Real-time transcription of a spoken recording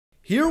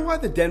Here are why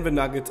the Denver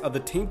Nuggets are the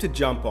team to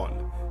jump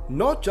on,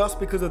 not just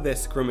because of their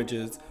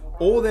scrimmages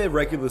or their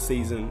regular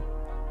season,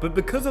 but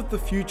because of the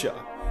future,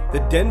 the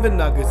Denver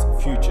Nuggets'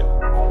 future.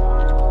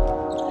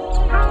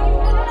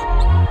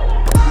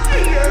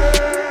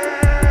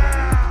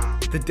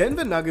 The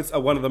Denver Nuggets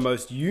are one of the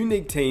most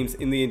unique teams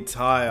in the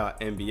entire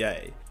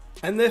NBA.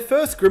 And their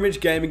first scrimmage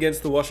game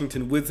against the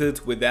Washington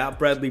Wizards without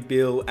Bradley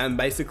Beal and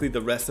basically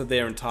the rest of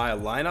their entire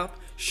lineup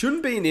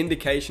shouldn't be an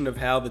indication of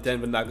how the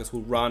Denver Nuggets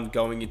will run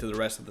going into the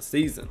rest of the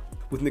season.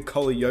 With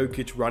Nikola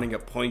Jokic running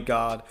at point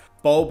guard,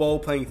 Bol Bol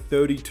playing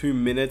 32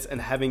 minutes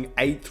and having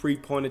 8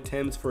 3-point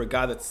attempts for a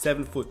guy that's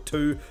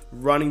 7'2",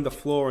 running the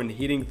floor and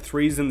hitting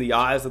threes in the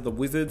eyes of the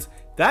Wizards,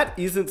 that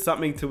isn't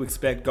something to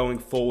expect going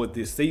forward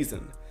this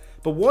season.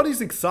 But what is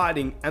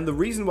exciting, and the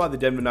reason why the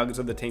Denver Nuggets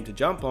are the team to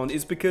jump on,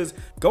 is because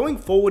going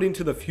forward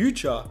into the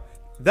future,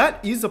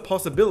 that is a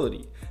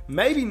possibility.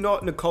 Maybe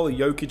not Nikola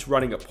Jokic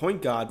running at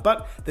point guard,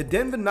 but the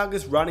Denver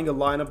Nuggets running a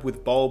lineup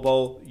with Bol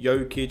Bol,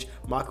 Jokic,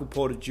 Michael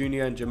Porter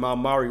Jr. and Jamal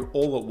Murray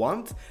all at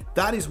once,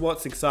 that is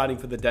what's exciting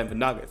for the Denver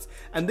Nuggets.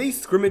 And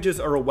these scrimmages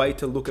are a way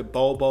to look at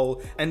Bol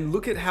Bol and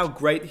look at how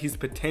great his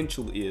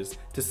potential is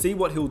to see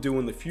what he'll do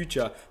in the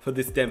future for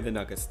this Denver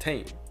Nuggets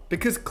team.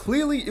 Because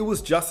clearly it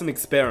was just an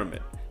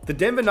experiment. The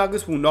Denver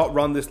Nuggets will not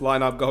run this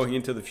lineup going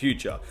into the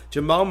future.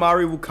 Jamal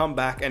Murray will come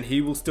back and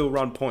he will still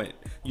run point.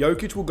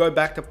 Jokic will go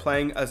back to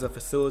playing as a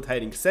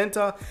facilitating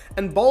center,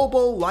 and Bol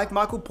Bol, like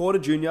Michael Porter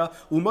Jr.,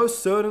 will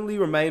most certainly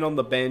remain on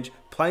the bench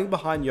playing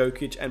behind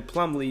Jokic and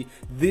Plumlee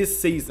this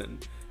season.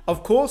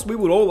 Of course, we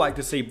would all like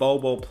to see Bol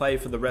Bol play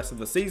for the rest of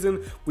the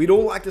season. We'd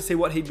all like to see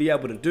what he'd be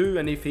able to do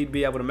and if he'd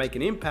be able to make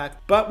an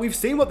impact. But we've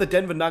seen what the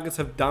Denver Nuggets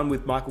have done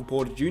with Michael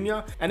Porter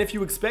Jr. And if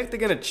you expect they're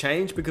going to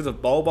change because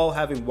of Bol Bol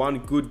having one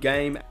good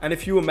game and a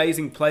few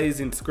amazing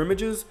plays in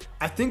scrimmages,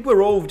 I think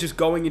we're all just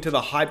going into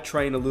the hype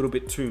train a little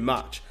bit too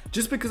much,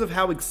 just because of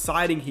how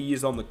exciting he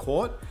is on the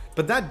court.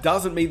 But that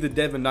doesn't mean the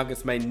Denver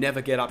Nuggets may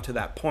never get up to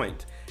that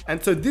point.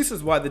 And so this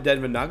is why the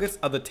Denver Nuggets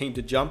are the team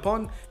to jump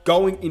on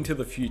going into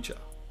the future.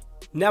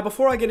 Now,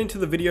 before I get into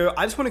the video,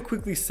 I just want to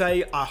quickly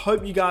say I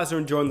hope you guys are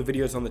enjoying the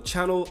videos on the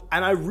channel,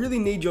 and I really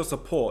need your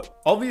support.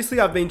 Obviously,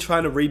 I've been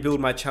trying to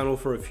rebuild my channel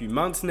for a few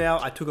months now.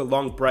 I took a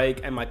long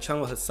break and my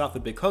channel has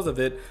suffered because of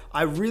it.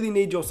 I really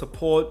need your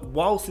support.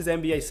 Whilst this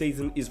NBA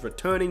season is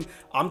returning,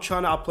 I'm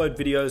trying to upload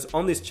videos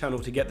on this channel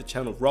to get the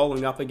channel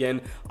rolling up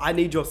again. I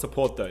need your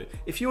support though.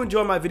 If you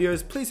enjoy my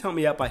videos, please help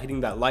me out by hitting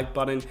that like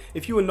button.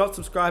 If you are not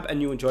subscribed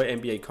and you enjoy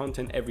NBA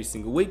content every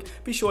single week,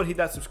 be sure to hit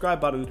that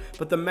subscribe button.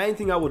 But the main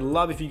thing I would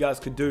love if you guys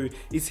could do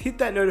is hit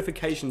that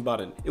notification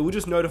button. It will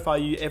just notify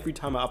you every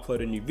time I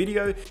upload a new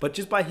video, but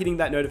just by hitting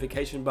that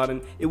notification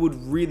button, it would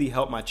really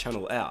help my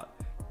channel out.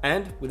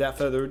 And without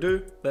further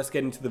ado, let's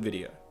get into the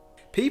video.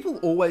 People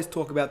always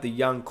talk about the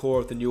young core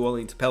of the New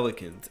Orleans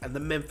Pelicans and the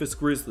Memphis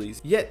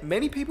Grizzlies, yet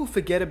many people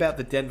forget about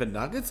the Denver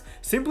Nuggets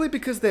simply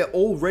because they're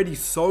already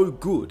so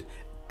good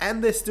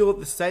and they're still at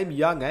the same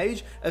young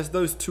age as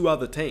those two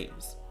other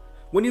teams.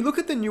 When you look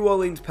at the New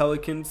Orleans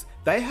Pelicans,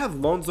 they have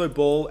Lonzo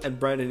Ball and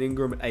Brandon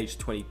Ingram at age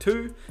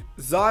 22,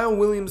 Zion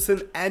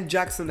Williamson and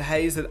Jackson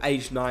Hayes at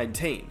age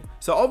 19.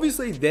 So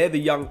obviously they're the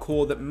young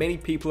core that many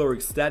people are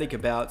ecstatic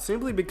about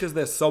simply because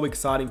they're so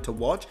exciting to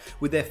watch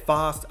with their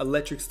fast,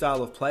 electric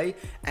style of play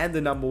and the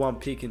 #1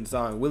 pick in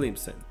Zion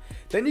Williamson.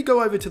 Then you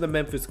go over to the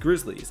Memphis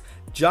Grizzlies,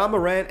 Ja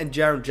Morant and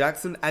Jaren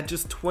Jackson at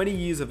just 20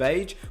 years of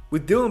age,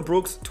 with Dillon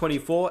Brooks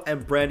 24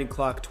 and Brandon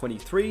Clark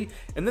 23,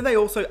 and then they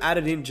also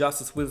added in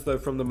Justice Winslow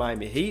from the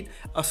Miami Heat,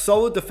 a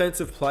solid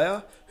defensive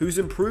player who's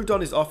improved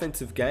on his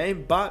offensive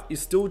game but is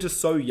still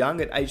just so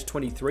young at age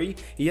 23,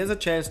 he has a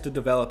chance to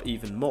develop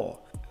even more.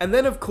 And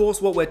then of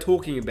course what we're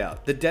talking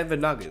about, the Denver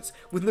Nuggets,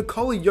 with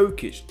Nikola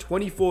Jokic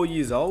 24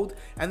 years old,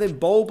 and then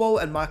Bol Bol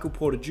and Michael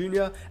Porter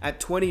Jr. at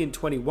 20 and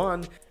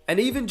 21, and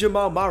even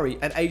Jamal Murray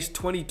at age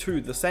 22,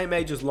 the same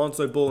age as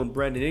Lonzo Ball and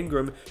Brandon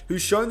Ingram,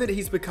 who's shown that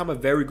he's become a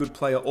very good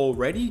player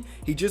already.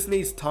 He just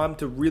needs time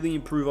to really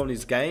improve on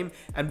his game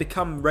and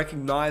become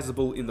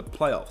recognizable in the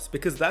playoffs,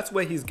 because that's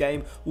where his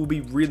game will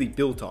be really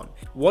built on.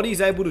 What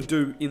he's able to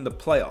do in the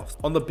playoffs,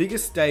 on the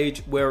biggest stage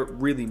where it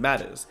really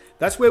matters.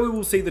 That's where we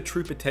will see the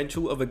true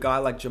potential of a guy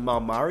like Jamal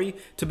Murray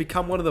to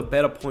become one of the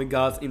better point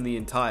guards in the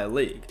entire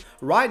league.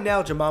 Right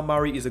now, Jamal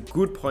Murray is a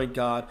good point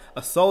guard,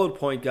 a solid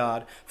point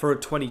guard for a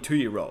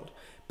 22-year-old.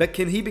 But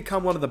can he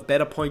become one of the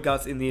better point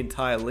guards in the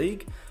entire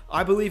league?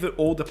 I believe it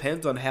all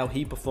depends on how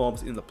he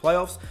performs in the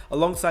playoffs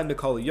alongside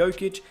Nikola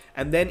Jokic,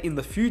 and then in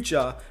the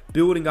future,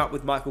 building up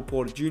with Michael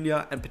Porter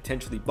Jr. and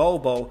potentially Bol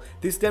Bol,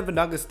 this Denver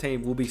Nuggets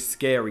team will be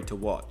scary to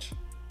watch.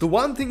 The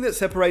one thing that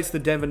separates the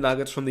Denver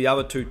Nuggets from the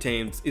other two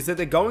teams is that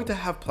they're going to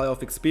have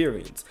playoff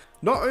experience.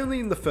 not only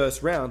in the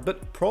first round,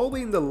 but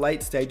probably in the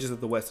late stages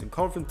of the Western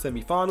Conference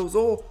semi-finals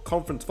or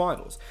conference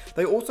finals.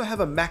 They also have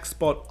a max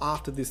spot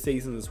after this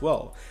season as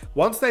well.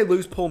 Once they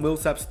lose Paul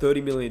Millsap's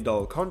 $30 million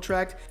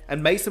contract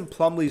and Mason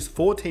Plumlee's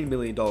 $14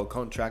 million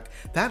contract,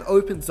 that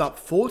opens up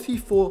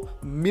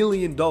 $44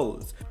 million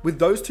with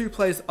those two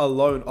players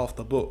alone off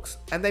the books.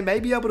 And they may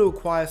be able to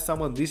acquire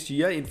someone this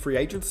year in free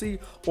agency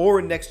or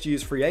in next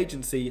year's free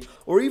agency,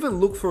 or even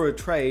look for a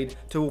trade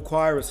to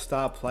acquire a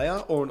star player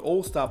or an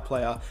all-star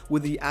player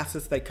with the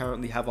assets they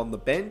currently have on the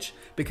bench,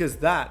 because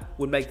that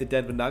would make the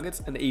Denver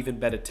Nuggets an even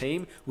better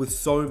team with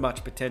so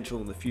much potential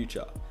in the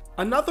future.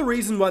 Another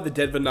reason why the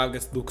Denver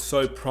Nuggets look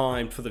so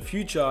primed for the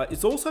future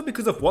is also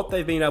because of what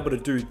they've been able to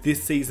do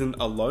this season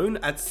alone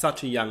at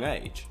such a young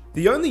age.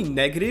 The only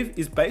negative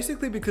is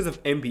basically because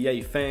of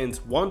NBA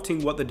fans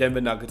wanting what the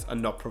Denver Nuggets are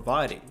not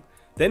providing.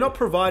 They're not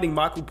providing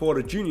Michael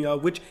Porter Jr.,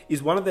 which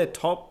is one of their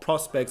top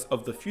prospects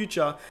of the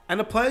future and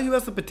a player who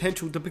has the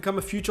potential to become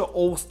a future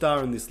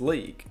all-star in this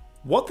league.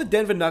 What the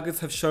Denver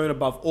Nuggets have shown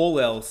above all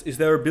else is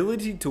their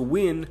ability to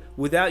win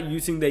without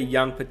using their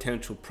young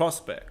potential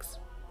prospects.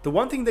 The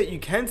one thing that you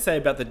can say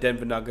about the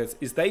Denver Nuggets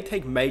is they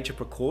take major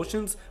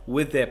precautions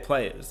with their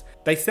players.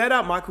 They sat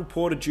out Michael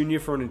Porter Jr.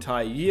 for an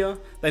entire year.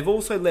 They've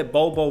also let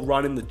Bol Bol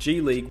run in the G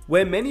League,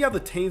 where many other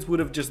teams would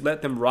have just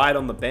let them ride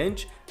on the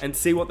bench and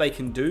see what they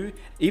can do,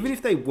 even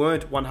if they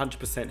weren't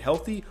 100%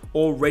 healthy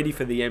or ready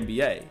for the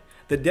NBA.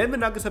 The Denver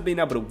Nuggets have been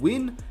able to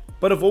win,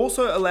 but have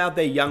also allowed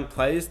their young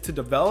players to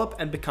develop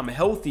and become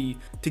healthy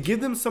to give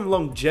them some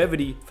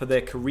longevity for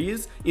their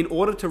careers in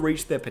order to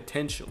reach their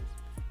potential.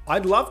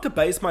 I'd love to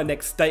base my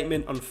next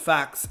statement on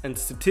facts and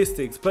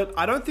statistics, but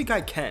I don't think I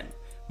can.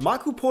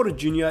 Michael Porter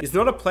Jr. is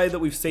not a player that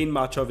we've seen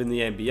much of in the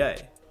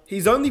NBA.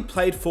 He's only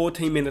played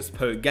 14 minutes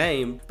per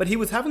game, but he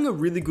was having a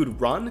really good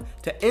run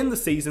to end the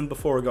season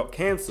before it got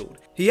cancelled.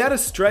 He had a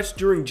stretch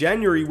during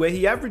January where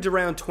he averaged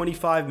around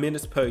 25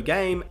 minutes per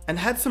game and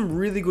had some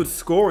really good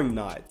scoring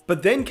nights.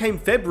 But then came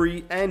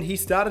February and he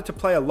started to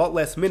play a lot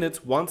less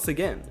minutes once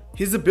again.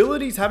 His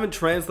abilities haven't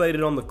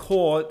translated on the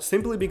court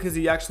simply because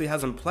he actually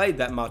hasn't played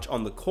that much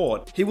on the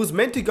court. He was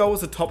meant to go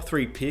as a top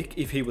 3 pick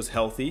if he was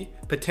healthy,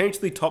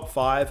 potentially top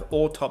 5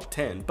 or top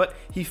 10, but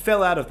he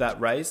fell out of that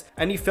race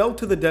and he fell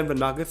to the Denver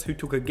Nuggets, who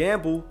took a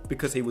gamble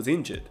because he was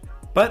injured.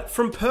 But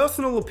from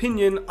personal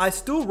opinion, I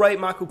still rate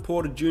Michael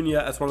Porter Jr.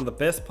 as one of the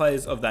best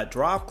players of that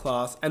draft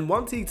class, and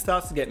once he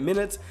starts to get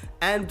minutes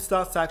and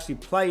starts to actually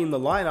play in the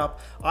lineup,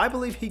 I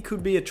believe he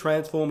could be a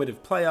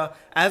transformative player,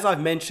 as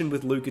I've mentioned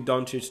with Luka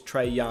Doncic,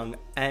 Trae Young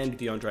and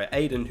DeAndre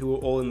Ayton, who are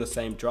all in the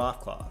same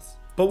draft class.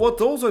 But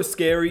what's also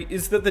scary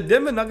is that the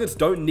Denver Nuggets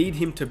don't need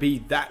him to be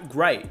that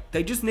great.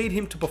 They just need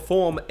him to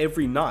perform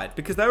every night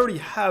because they already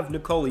have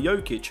Nikola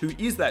Jokic, who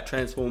is that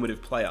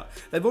transformative player.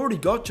 They've already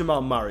got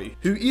Jamal Murray,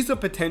 who is a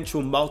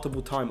potential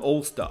multiple-time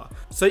All-Star.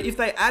 So if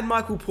they add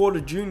Michael Porter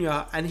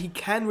Jr. and he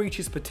can reach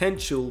his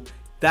potential,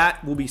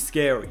 that will be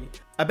scary.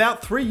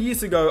 About 3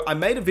 years ago, I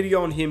made a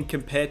video on him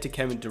compared to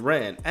Kevin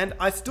Durant, and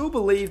I still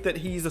believe that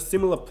he's a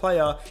similar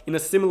player in a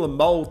similar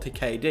mold to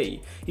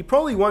KD. He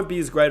probably won't be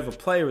as great of a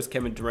player as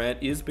Kevin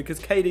Durant is because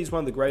KD is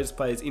one of the greatest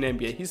players in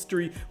NBA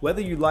history, whether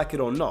you like it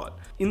or not.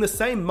 In the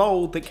same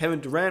mold that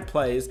Kevin Durant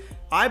plays,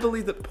 I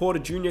believe that Porter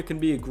Jr. can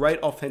be a great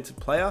offensive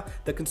player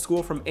that can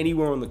score from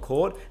anywhere on the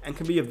court and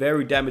can be a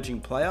very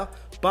damaging player,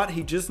 but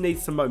he just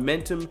needs some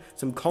momentum,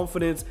 some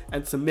confidence,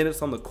 and some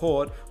minutes on the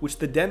court, which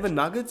the Denver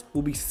Nuggets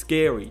will be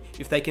scary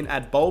if they can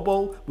add Bol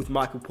Bol with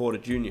Michael Porter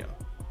Jr.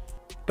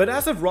 But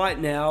as of right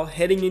now,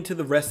 heading into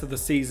the rest of the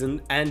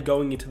season and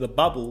going into the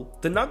bubble,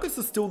 the Nuggets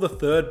are still the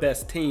 3rd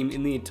best team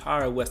in the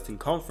entire Western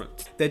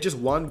Conference. They're just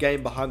 1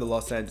 game behind the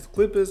Los Angeles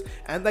Clippers,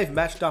 and they've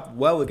matched up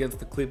well against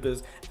the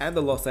Clippers and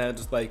the Los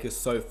Angeles Lakers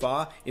so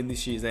far in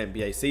this year's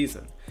NBA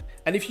season.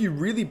 And if you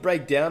really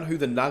break down who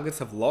the Nuggets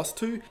have lost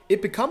to,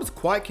 it becomes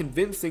quite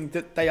convincing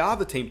that they are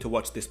the team to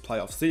watch this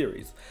playoff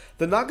series.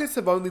 The Nuggets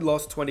have only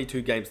lost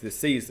 22 games this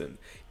season.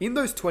 In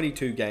those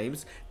 22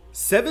 games,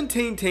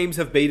 17 teams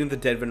have beaten the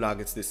Denver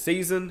Nuggets this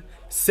season,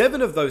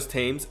 7 of those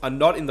teams are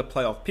not in the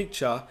playoff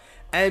picture,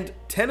 and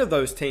 10 of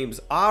those teams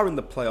are in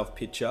the playoff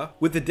picture,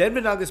 with the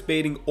Denver Nuggets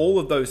beating all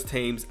of those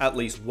teams at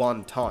least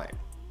 1 time.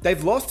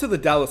 They've lost to the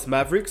Dallas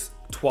Mavericks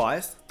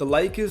twice, the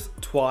Lakers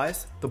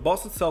twice, the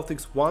Boston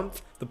Celtics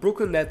once, the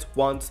Brooklyn Nets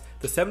once,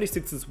 the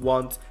 76ers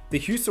once, the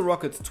Houston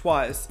Rockets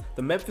twice,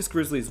 the Memphis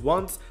Grizzlies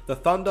once, the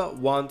Thunder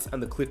once,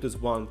 and the Clippers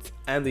once,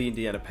 and the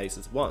Indiana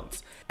Pacers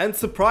once. And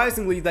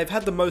surprisingly, they've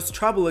had the most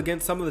trouble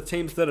against some of the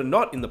teams that are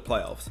not in the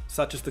playoffs,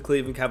 such as the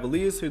Cleveland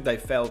Cavaliers, who they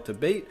failed to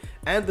beat,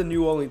 and the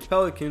New Orleans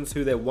Pelicans,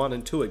 who they're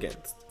 1-2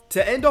 against.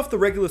 To end off the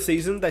regular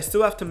season, they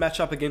still have to match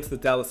up against the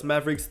Dallas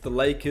Mavericks, the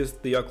Lakers,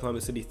 the Oklahoma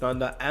City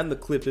Thunder, and the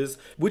Clippers,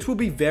 which will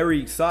be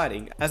very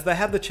exciting, as they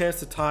have the chance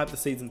to tie up the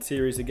season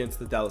series against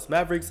the Dallas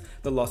Mavericks,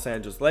 the Los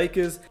Angeles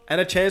Lakers, and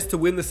a chance to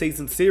win the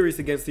season series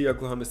against the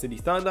Oklahoma City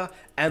Thunder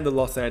and the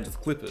Los Angeles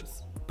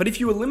Clippers. But if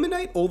you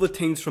eliminate all the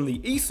teams from the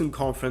Eastern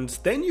Conference,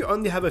 then you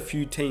only have a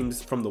few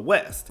teams from the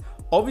West.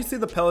 Obviously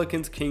the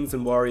Pelicans, Kings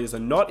and Warriors are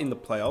not in the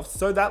playoffs,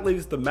 so that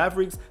leaves the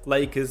Mavericks,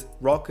 Lakers,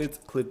 Rockets,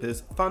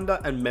 Clippers, Thunder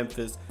and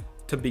Memphis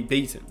to be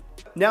beaten.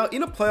 Now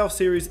in a playoff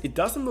series, it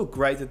doesn't look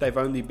great that they've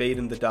only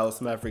beaten the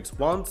Dallas Mavericks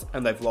once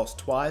and they've lost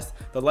twice,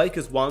 the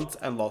Lakers once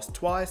and lost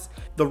twice.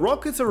 The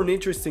Rockets are an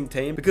interesting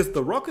team because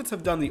the Rockets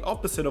have done the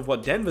opposite of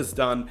what Denver's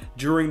done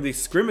during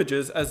these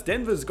scrimmages, as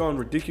Denver's gone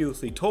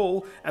ridiculously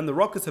tall and the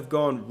Rockets have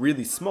gone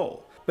really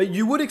small. But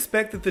you would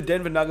expect that the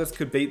Denver Nuggets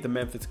could beat the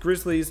Memphis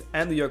Grizzlies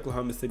and the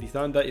Oklahoma City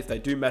Thunder if they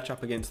do match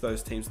up against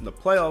those teams in the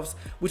playoffs,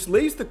 which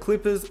leaves the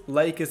Clippers,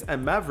 Lakers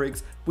and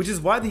Mavericks, which is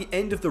why the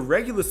end of the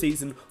regular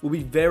season will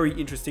be very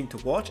interesting to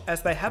watch,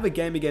 as they have a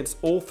game against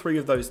all three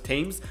of those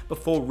teams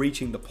before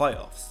reaching the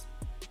playoffs.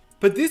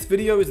 But this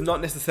video is not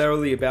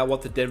necessarily about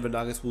what the Denver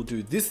Nuggets will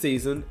do this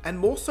season, and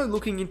more so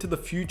looking into the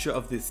future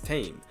of this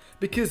team,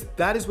 because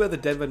that is where the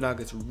Denver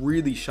Nuggets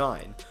really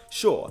shine.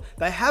 Sure,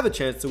 they have a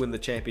chance to win the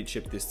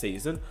championship this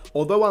season,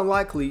 although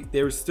unlikely,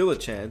 there is still a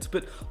chance,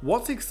 but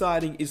what's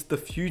exciting is the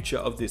future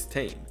of this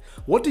team.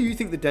 What do you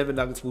think the Denver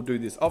Nuggets will do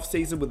this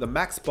offseason with the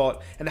max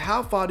spot, and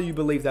how far do you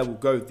believe they will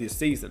go this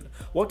season?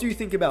 What do you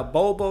think about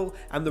Bol Bol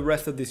and the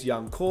rest of this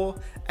young core?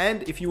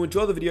 And if you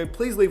enjoy the video,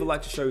 please leave a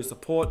like to show your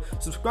support,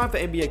 subscribe for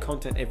NBA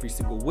content every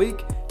single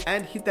week,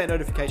 and hit that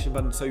notification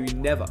button so you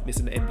never miss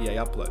an NBA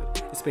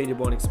upload. It's been your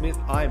boy Nick Smith,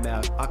 I am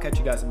out, I'll catch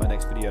you guys in my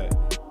next video,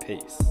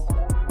 peace.